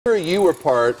You were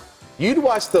part, you'd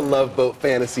watch the Love Boat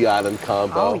Fantasy Island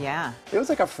combo. Oh, yeah. It was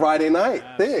like a Friday night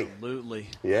thing. Absolutely.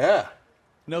 Yeah.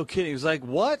 No kidding. It was like,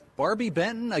 what? Barbie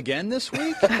Benton again this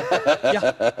week?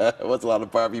 Yeah. It was a lot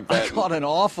of Barbie Benton. I caught an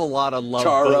awful lot of Love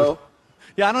Charo. Boat.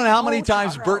 Yeah, I don't know how many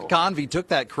times Charo. Bert Convy took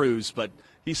that cruise, but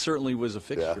he certainly was a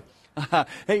fixture. Yeah.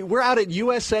 Hey, we're out at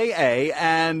USAA,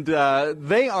 and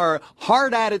they are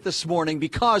hard at it this morning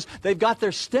because they've got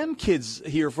their STEM kids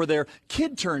here for their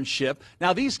Kidternship.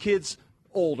 Now, these kids,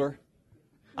 older.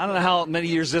 I don't know how many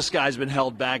years this guy's been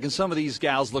held back, and some of these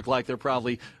gals look like they're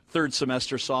probably third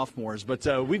semester sophomores.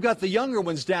 But we've got the younger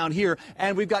ones down here,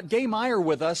 and we've got Gay Meyer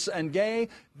with us. And Gay,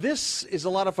 this is a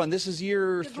lot of fun. This is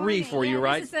year 3 for you,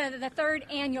 right? This is the third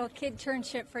annual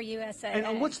Kidternship for USAA.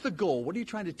 And what's the goal? What are you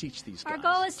trying to teach these guys? Our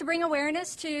goal is to bring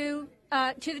awareness to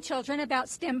the children about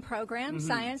STEM programs,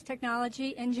 science,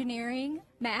 technology, engineering,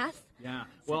 math. Yeah.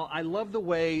 Well, I love the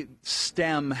way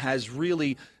STEM has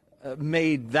really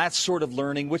made that sort of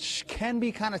learning, which can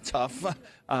be kind of tough,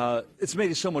 it's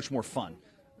made it so much more fun.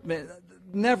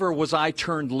 Never was I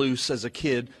turned loose as a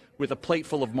kid with a plate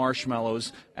full of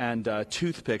marshmallows and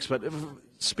toothpicks. But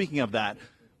speaking of that,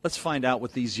 let's find out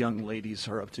what these young ladies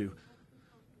are up to.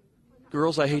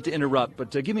 Girls, I hate to interrupt,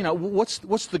 but give me now,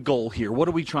 what's the goal here? What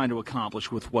are we trying to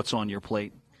accomplish with what's on your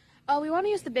plate? We want to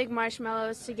use the big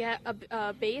marshmallows to get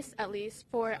a base, at least,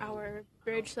 for our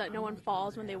bridge so that no one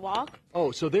falls when they walk.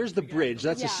 Oh, so there's the bridge.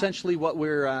 That's essentially what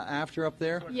we're after up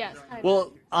there? Yes.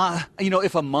 Well, you know,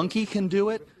 if a monkey can do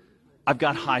it, I've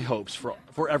got high hopes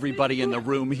for everybody in the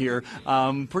room here.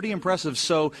 Pretty impressive.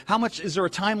 So how much, is there a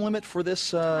time limit for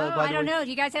this, by the way? I don't know. Do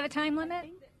you guys have a time limit?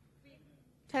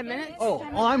 10 minutes? Oh,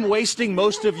 I'm wasting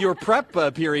most of your prep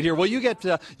period here. Well, you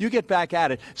get back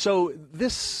at it. So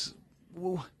this...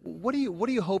 What are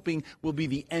you hoping will be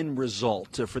the end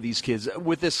result for these kids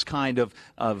with this kind of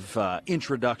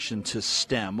introduction to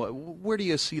STEM? Where do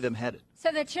you see them headed?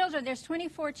 So the children, there's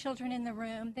 24 children in the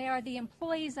room. They are the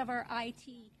employees of our IT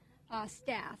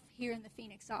staff here in the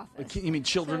Phoenix office. You mean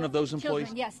children of those employees?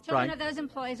 Children, yes, children of those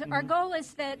employees. Our goal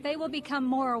is that they will become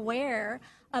more aware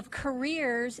of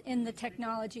careers in the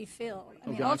technology field. I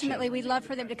mean, ultimately, we'd love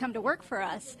for them to come to work for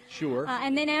us. Sure.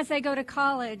 And then as they go to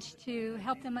college, to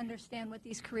help them understand what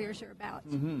these careers are about.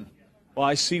 Mm-hmm. Well,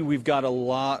 I see we've got a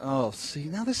lot. Oh, see,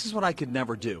 now this is what I could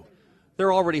never do.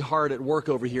 They're already hard at work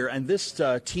over here, and this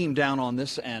team down on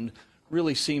this end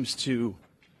really seems to,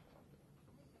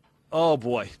 oh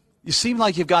boy. You seem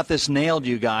like you've got this nailed,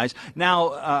 you guys.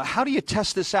 Now, how do you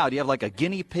test this out? Do you have like a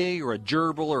guinea pig or a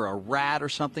gerbil or a rat or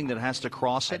something that has to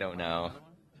cross it? I don't know.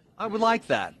 I would like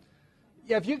that.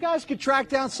 Yeah, if you guys could track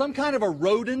down some kind of a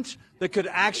rodent that could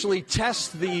actually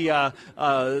test the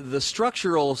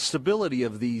structural stability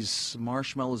of these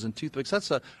marshmallows and toothpicks,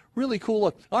 that's a really cool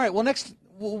look. All right, well, next,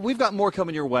 we've got more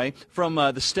coming your way from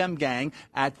the STEM gang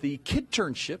at the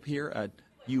Kidternship here at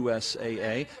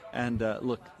USAA, and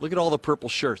look at all the purple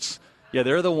shirts. Yeah,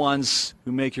 they're the ones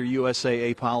who make your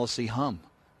USAA policy hum.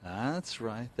 That's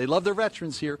right. They love their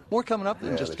veterans here. More coming up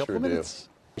in just a couple of minutes.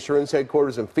 Insurance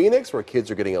headquarters in Phoenix, where kids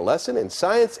are getting a lesson in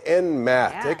science and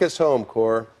math. Yeah. Take us home,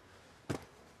 Cor.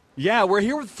 Yeah, we're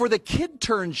here for the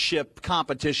Kidternship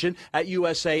competition at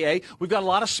USAA. We've got a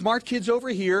lot of smart kids over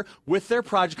here with their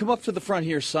project. Come up to the front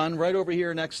here, son, right over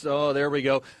here next. Oh, there we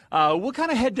go. We'll kind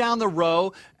of head down the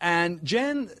row. And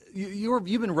Jen,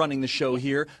 you've been running the show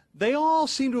here. They all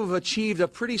seem to have achieved a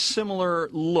pretty similar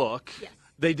look. Yes.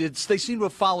 They seem to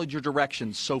have followed your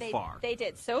directions so far. They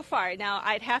did so far. Now,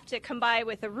 I'd have to come by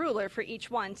with a ruler for each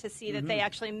one to see that they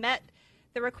actually met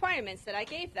the requirements that I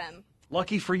gave them.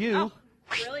 Lucky for you. Oh,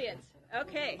 brilliant.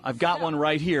 Okay. I've got one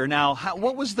right here. Now,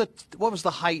 what was the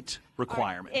height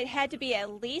requirement? It had to be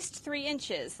at least 3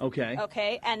 inches. Okay.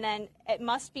 Okay, and then it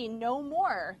must be no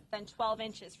more than 12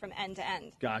 inches from end to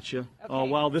end. Gotcha. Okay. Oh,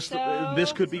 well, this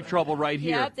could be trouble right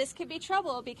here. Yeah, this could be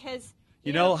trouble because...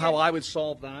 You know how I would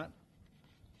solve that?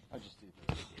 I just do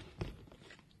this.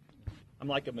 I'm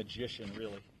like a magician,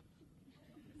 really.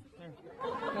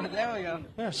 There we go.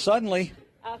 There, suddenly.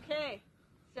 Okay,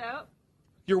 so...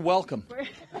 You're welcome.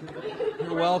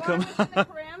 You're welcome. The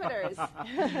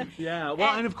parameters. Yeah,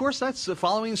 well, and of course, that's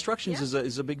following instructions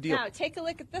is a big deal. Now, take a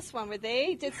look at this one where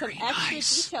they did some extra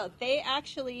detail. They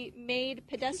actually made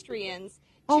pedestrians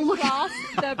to cross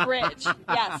the bridge.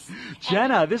 Yes.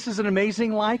 Jenna, this is an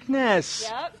amazing likeness.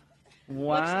 Yep.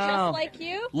 Wow. Looks just like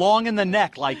you. Long in the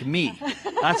neck, like me.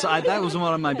 That was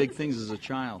one of my big things as a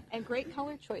child. And great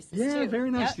color choices, Yeah, too.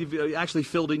 very nice. Yep. You've actually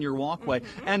filled in your walkway.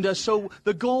 And so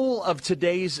the goal of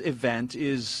today's event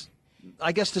is,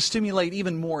 I guess, to stimulate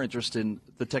even more interest in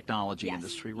the technology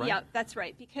industry, right? Yeah, that's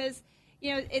right. Because,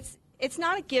 you know, it's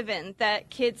not a given that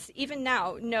kids even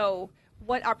now know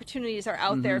what opportunities are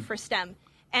out there for STEM.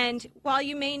 And while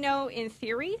you may know in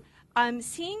theory,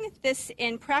 seeing this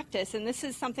in practice, and this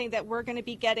is something that we're going to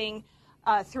be getting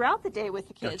throughout the day with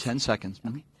the kids. 10 seconds.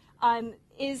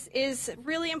 Is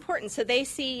really important, so they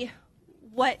see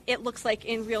what it looks like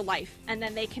in real life, and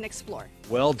then they can explore.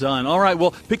 Well done. All right,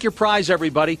 well, pick your prize,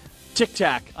 everybody. Tic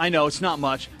Tac. I know it's not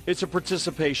much. It's a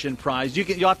participation prize.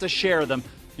 You'll have to share them.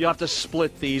 You'll have to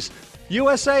split these.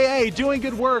 USAA, doing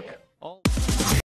good work.